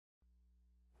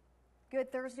Good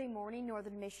Thursday morning,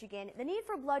 Northern Michigan. The need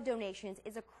for blood donations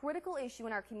is a critical issue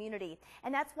in our community,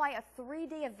 and that's why a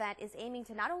 3-day event is aiming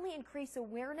to not only increase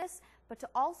awareness, but to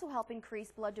also help increase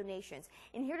blood donations.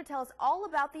 And here to tell us all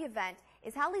about the event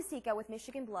is Holly Sika with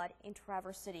Michigan Blood in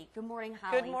Traverse City. Good morning,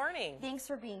 Holly. Good morning. Thanks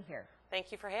for being here.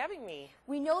 Thank you for having me.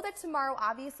 We know that tomorrow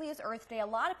obviously is Earth Day. A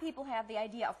lot of people have the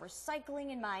idea of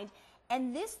recycling in mind,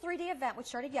 and this 3-day event, which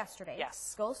started yesterday,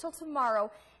 goes till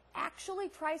tomorrow, actually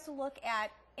tries to look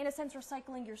at, in a sense,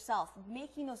 recycling yourself,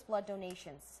 making those blood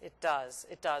donations. It does.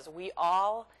 It does. We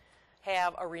all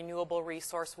have a renewable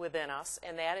resource within us,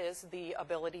 and that is the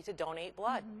ability to donate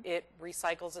blood. It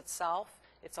recycles itself.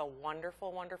 It's a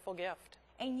wonderful, wonderful gift.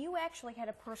 And you actually had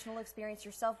a personal experience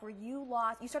yourself where you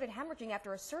started hemorrhaging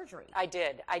after a surgery. I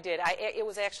did. It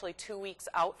was actually 2 weeks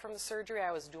out from the surgery.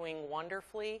 I was doing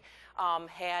wonderfully.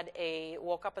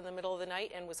 Woke up in the middle of the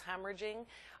night and was hemorrhaging.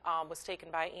 Was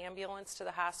taken by ambulance to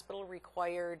the hospital.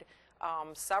 Required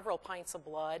several pints of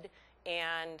blood.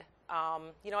 And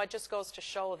you know, it just goes to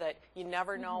show that you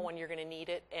never know when you're going to need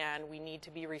it, and we need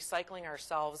to be recycling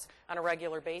ourselves on a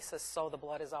regular basis so the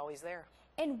blood is always there.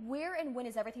 And where and when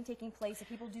is everything taking place if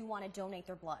people do want to donate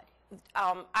their blood?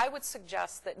 I would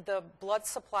suggest that the blood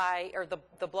supply or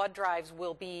the blood drives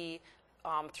will be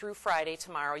through Friday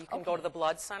tomorrow. You can go to the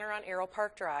Blood Center on Arrow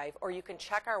Park Drive, or you can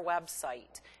check our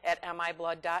website at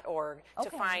miblood.org to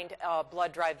find a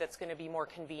blood drive that's going to be more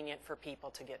convenient for people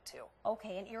to get to.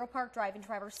 Okay, and Arrow Park Drive in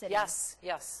Traverse City. Yes,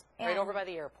 yes, right over by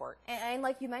the airport. And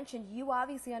like you mentioned, you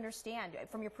obviously understand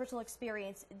from your personal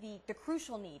experience the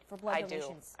crucial need for blood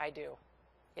donations. I do.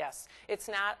 Yes, it's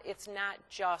not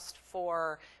just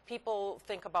for people.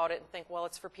 Think about it and think, well,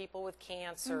 it's for people with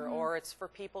cancer or it's for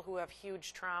people who have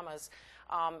huge traumas.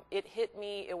 It hit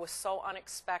me. It was so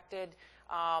unexpected.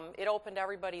 It opened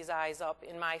everybody's eyes up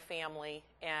in my family,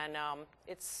 and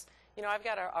it's, you know, I've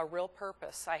got a real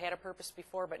purpose. I had a purpose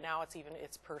before, but now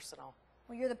it's personal.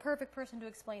 Well, you're the perfect person to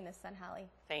explain this then, Holly.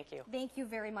 Thank you. Thank you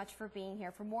very much for being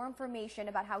here. For more information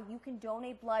about how you can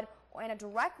donate blood and a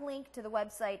direct link to the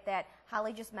website that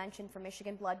Holly just mentioned for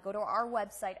Michigan Blood, go to our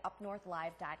website,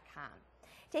 UpNorthLive.com.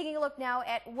 Taking a look now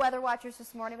at Weather Watchers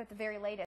this morning with the very latest.